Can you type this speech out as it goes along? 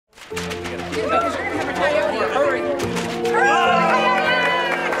That's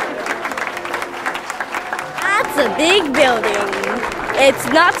a big building. It's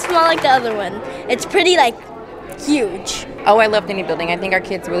not small like the other one. It's pretty huge. Oh, I love the new building. I think our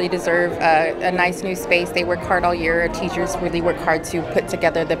kids really deserve a nice new space. They work hard all year. Our teachers really work hard to put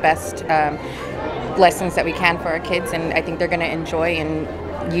together the best lessons that we can for our kids, and I think they're going to enjoy and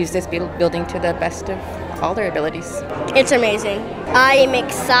use this building to the best of all their abilities. It's amazing. I am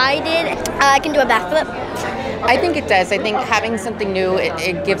excited. I can do a backflip. I think it does. I think having something new,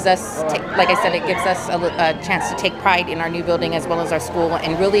 it gives us, like I said, it gives us a chance to take pride in our new building as well as our school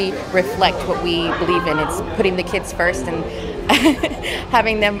and really reflect what we believe in. It's putting the kids first and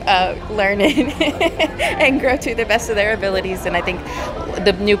having them learn and grow to the best of their abilities. And I think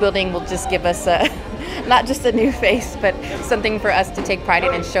the new building will just give us not just a new face, but something for us to take pride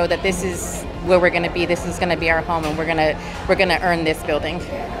in and show that this is where we're going to be. This is going to be our home, and we're gonna earn this building.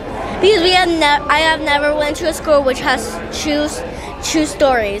 Because I have never went to a school which has two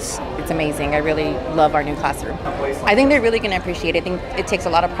stories. It's amazing. I really love our new classroom. I think they're really going to appreciate it. I think it takes a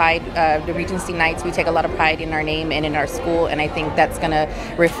lot of pride. The Regency Nights, we take a lot of pride in our name and in our school, and I think that's going to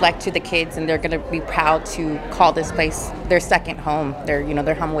reflect to the kids, and they're going to be proud to call this place their second home. They're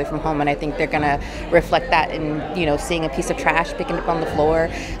home away from home, and I think they're going to reflect that in seeing a piece of trash picking up on the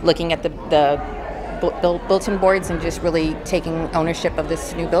floor, looking at the bulletin boards, and just really taking ownership of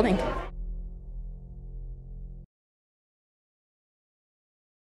this new building.